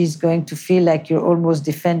now she's going to feel like you're almost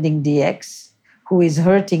defending the ex who is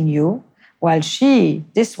hurting you, while she,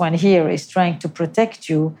 this one here, is trying to protect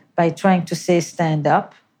you by trying to say, stand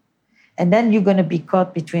up. And then you're going to be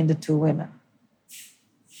caught between the two women.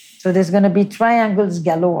 So there's going to be triangles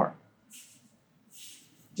galore.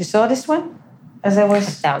 You saw this one? As I was...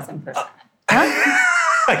 1,000%. Huh?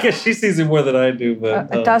 I guess she sees it more than I do,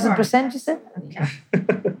 but... 1,000%, you said? Okay.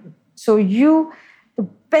 So the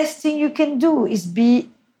best thing you can do is be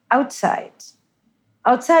outside.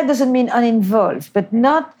 Outside doesn't mean uninvolved, but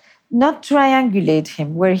not triangulate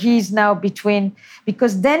him where he's now between,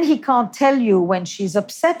 because then he can't tell you when she's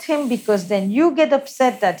upset him, because then you get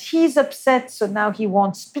upset that he's upset, so now he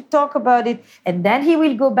won't talk about it, and then he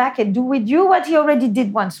will go back and do with you what he already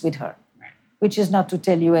did once with her, which is not to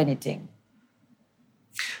tell you anything.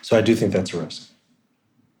 So I do think that's a risk.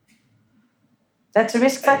 That's a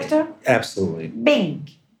risk factor? Absolutely. Bing.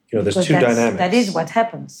 There's two dynamics. That is what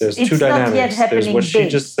happens. There's two dynamics. Not yet happening there's what big. She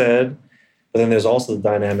just said, but then there's also the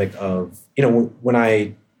dynamic of, when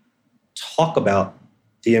I talk about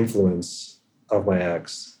the influence of my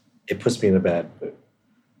ex, it puts me in a bad mood.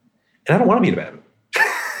 And I don't want to be in a bad mood.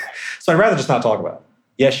 So I'd rather just not talk about it.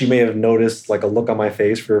 Yes, you may have noticed like a look on my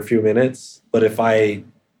face for a few minutes, but if I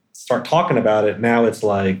start talking about it, now it's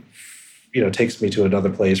like, takes me to another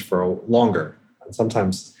place for longer. And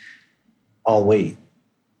sometimes I'll wait.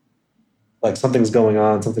 Like something's going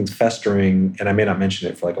on, something's festering, and I may not mention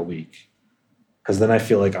it for like a week. Because then I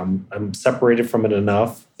feel like I'm separated from it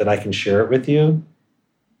enough that I can share it with you.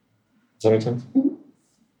 Does that make sense? Mm-hmm.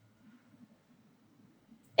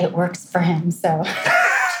 It works for him, so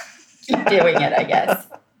keep doing it, I guess.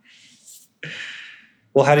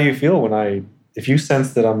 Well, how do you feel if you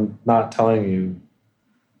sense that I'm not telling you?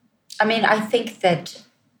 I mean, I think that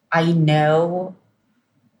I know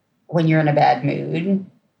when you're in a bad mood.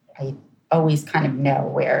 I always kind of know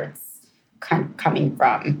where it's kind of coming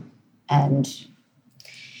from. And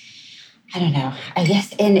I don't know, I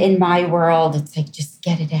guess in my world, it's like, just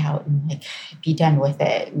get it out and like be done with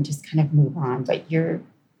it and just kind of move on. But you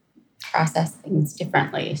process things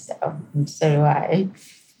differently. So do I.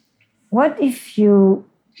 What if you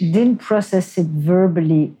didn't process it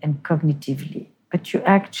verbally and cognitively, but you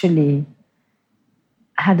actually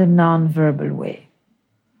had a non-verbal way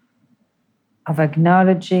of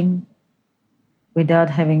acknowledging without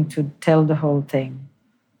having to tell the whole thing?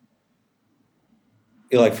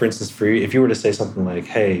 Like, for instance, for you, if you were to say something like,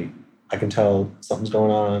 hey, I can tell something's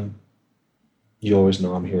going on, you always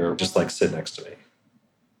know I'm here, just like sit next to me.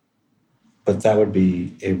 But that would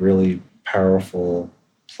be a really powerful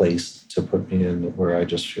place to put me in where I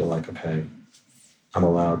just feel like, okay, I'm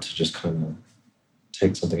allowed to just kind of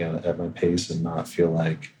take something at my pace and not feel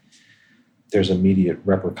like there's immediate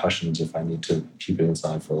repercussions if I need to keep it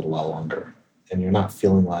inside for a little while longer. And you're not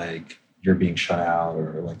feeling like you're being shut out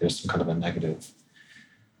or like there's some kind of a negative,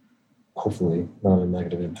 hopefully not a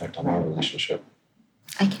negative impact on our relationship.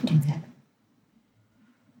 I can do that.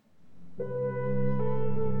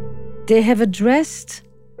 They have addressed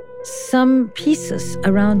some pieces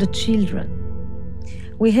around the children.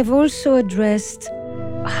 We have also addressed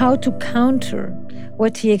how to counter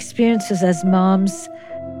what he experiences as mom's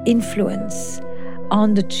influence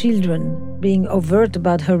on the children, being overt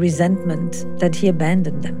about her resentment that he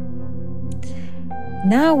abandoned them.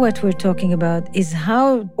 Now what we're talking about is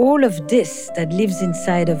how all of this that lives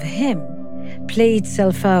inside of him play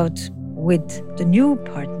itself out with the new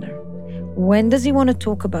partner. When does he want to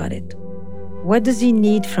talk about it? What does he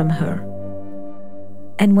need from her?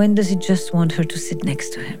 And when does he just want her to sit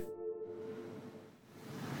next to him?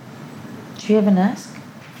 Do you have an ask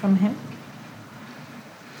from him?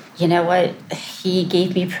 You know what? He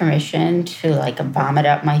gave me permission to like vomit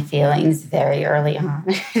up my feelings very early on.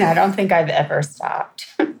 And I don't think I've ever stopped.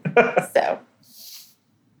 So,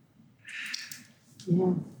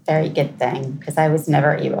 yeah, very good thing, because I was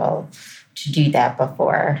never able to do that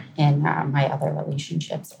before in my other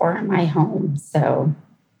relationships or in my home. So,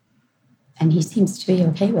 and he seems to be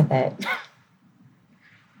okay with it.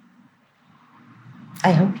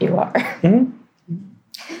 I hope you are. Mm-hmm.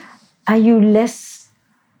 Are you less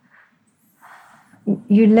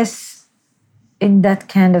in that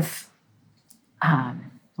kind of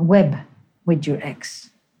web with your ex?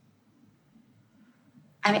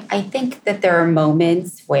 I mean, I think that there are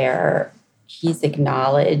moments where he's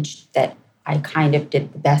acknowledged that I kind of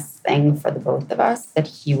did the best thing for the both of us, that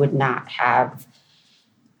he would not have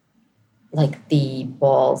like the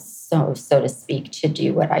balls, so to speak, to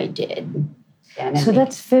do what I did. So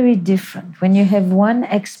that's very different. When you have one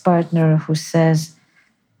ex-partner who says,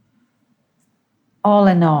 all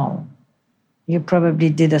in all, you probably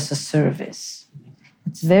did us a service.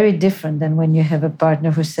 It's very different than when you have a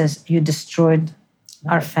partner who says, you destroyed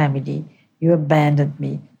our family, you abandoned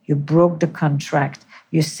me, you broke the contract,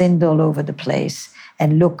 you sinned all over the place,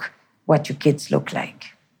 and look what your kids look like.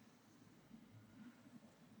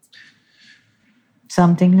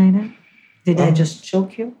 Something like that? Did I just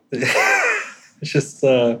choke you? It's just,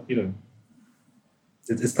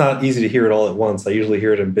 it's not easy to hear it all at once. I usually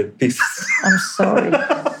hear it in bit pieces. I'm sorry.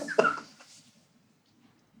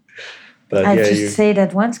 But I just say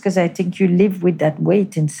that once because I think you live with that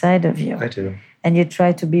weight inside of you. I do. And you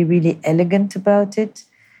try to be really elegant about it,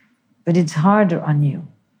 but it's harder on you.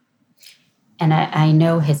 And I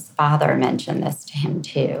know his father mentioned this to him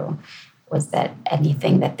too, was that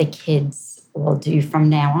anything that the kids will do from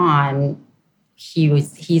now on,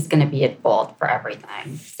 he's going to be at fault for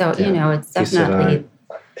everything. So, it's definitely...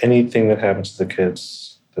 anything that happens to the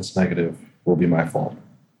kids that's negative will be my fault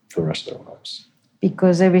for the rest of their lives.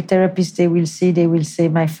 Because every therapist they will say,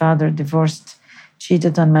 my father divorced,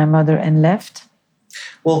 cheated on my mother and left.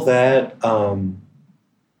 Well, that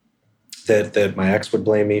my ex would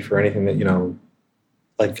blame me for anything that,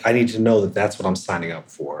 like I need to know that that's what I'm signing up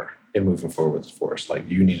for in moving forward with divorce. Like,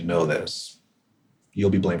 you need to know this. You'll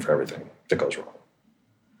be blamed for everything that goes wrong,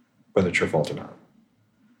 whether it's your fault or not.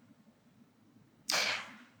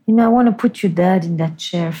 I want to put your dad in that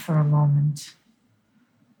chair for a moment.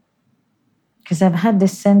 Because I've had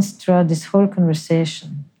this sense throughout this whole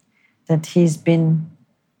conversation that he's been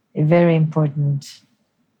a very important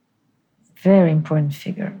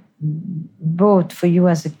figure, both for you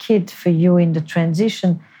as a kid, for you in the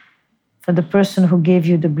transition, for the person who gave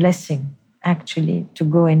you the blessing, actually, to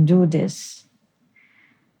go and do this.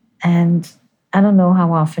 And I don't know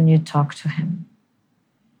how often you talk to him,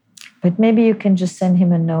 but maybe you can just send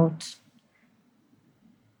him a note.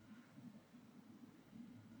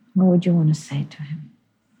 What would you want to say to him?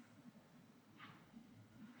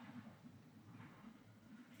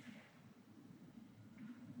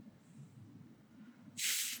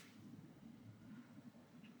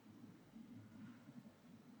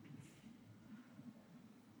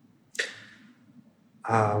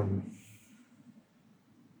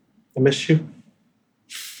 I miss you.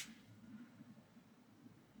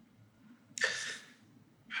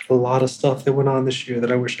 I had a lot of stuff that went on this year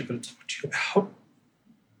that I wish I could have talked to you about.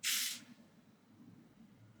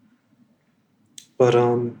 But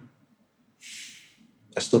I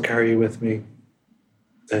still carry you with me.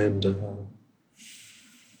 And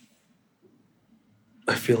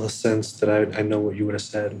I feel a sense that I know what you would have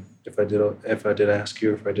said if I did ask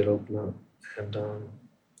you, if I did open up. And I'm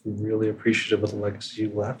really appreciative of the legacy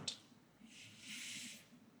you left.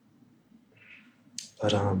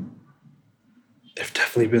 But there've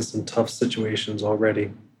definitely been some tough situations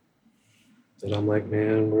already that I'm like,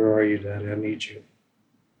 man, where are you, Daddy? I need you.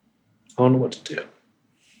 I don't know what to do.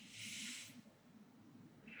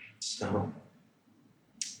 So,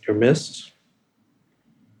 you're missed,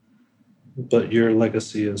 but your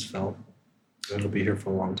legacy is felt, and it'll be here for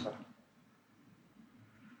a long time.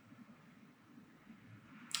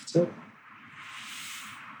 That's it.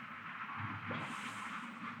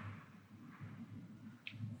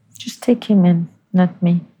 Just take him in, not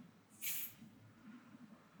me.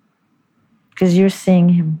 Because you're seeing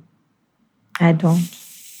him. I don't.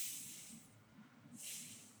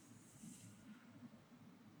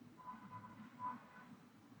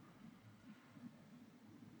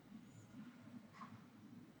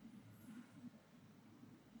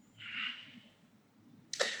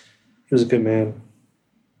 He was a good man.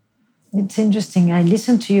 It's interesting. I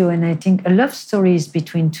listen to you and I think a love story is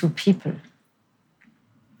between two people.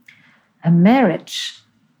 A marriage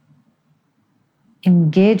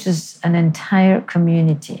engages an entire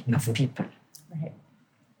community of people. Right.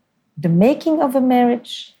 The making of a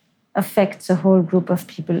marriage affects a whole group of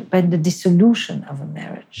people, but the dissolution of a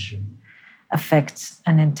marriage affects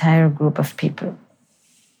an entire group of people.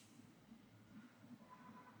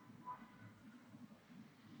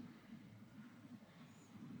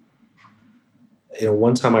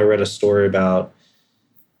 One time I read a story about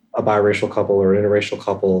a biracial couple or an interracial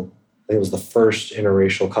couple. I think it was the first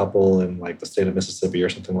interracial couple in like the state of Mississippi or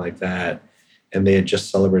something like that. And they had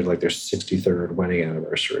just celebrated like their 63rd wedding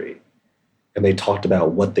anniversary. And they talked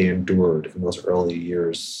about what they endured in those early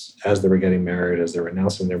years as they were getting married, as they were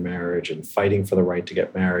announcing their marriage and fighting for the right to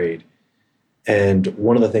get married. And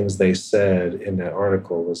one of the things they said in that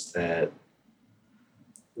article was that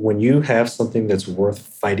when you have something that's worth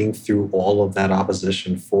fighting through all of that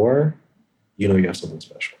opposition for, you know you have something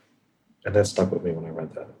special. And that stuck with me when I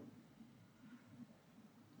read that.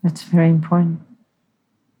 That's very important.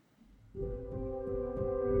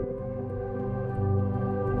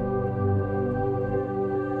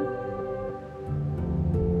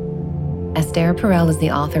 Esther Perel is the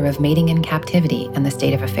author of Mating in Captivity and the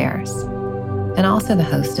State of Affairs, and also the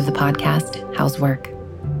host of the podcast, How's Work?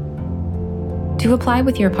 To apply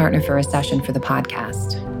with your partner for a session for the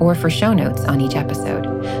podcast, or for show notes on each episode,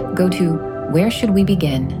 go to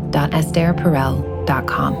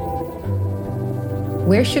whereshoulddwebegin.estherperel.com.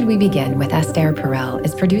 Where Should We Begin with Esther Perel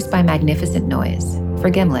is produced by Magnificent Noise for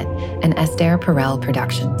Gimlet and Esther Perel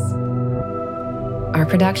Productions. Our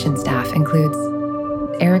production staff includes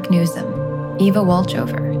Eric Newsom, Eva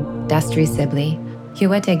Walchover, Destry Sibley,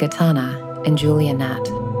 Huete Gatana, and Julia Nat.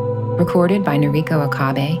 Recorded by Noriko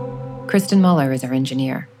Akabe. Kristen Muller is our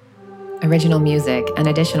engineer. Original music and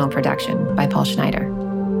additional production by Paul Schneider.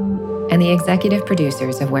 And the executive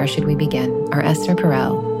producers of Where Should We Begin are Esther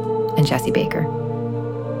Perel and Jesse Baker.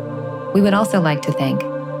 We would also like to thank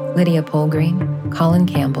Lydia Polgreen, Colin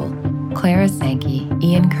Campbell, Clara Sankey,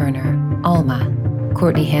 Ian Kerner, Alma,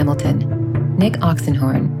 Courtney Hamilton, Nick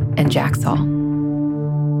Oxenhorn, and Jack Saul.